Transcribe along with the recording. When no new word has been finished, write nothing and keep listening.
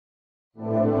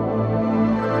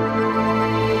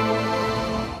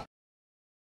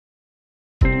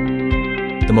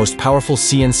The most powerful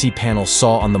CNC panel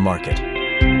saw on the market.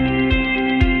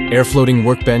 Air floating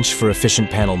workbench for efficient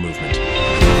panel movement.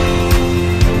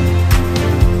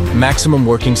 Maximum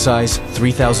working size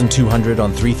 3,200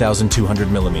 on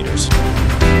 3,200 millimeters.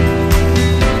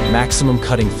 Maximum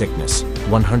cutting thickness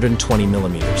 120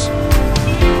 millimeters.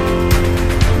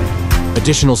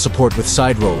 Additional support with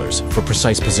side rollers for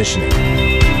precise positioning.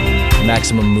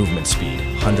 Maximum movement speed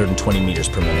 120 meters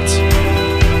per minute.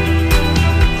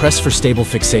 Press for stable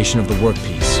fixation of the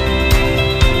workpiece.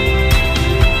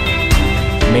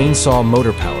 Main saw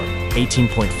motor power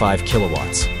 18.5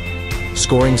 kilowatts.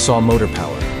 Scoring saw motor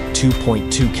power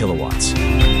 2.2 kilowatts.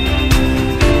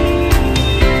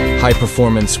 High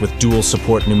performance with dual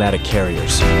support pneumatic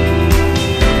carriers.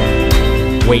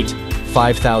 Weight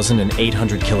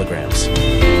 5,800 kilograms.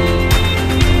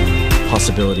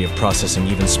 Possibility of processing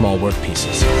even small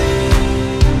workpieces.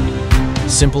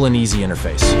 Simple and easy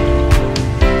interface.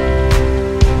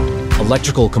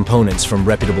 Electrical components from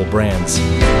reputable brands.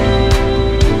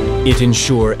 It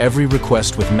ensures every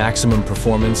request with maximum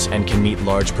performance and can meet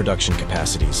large production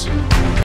capacities.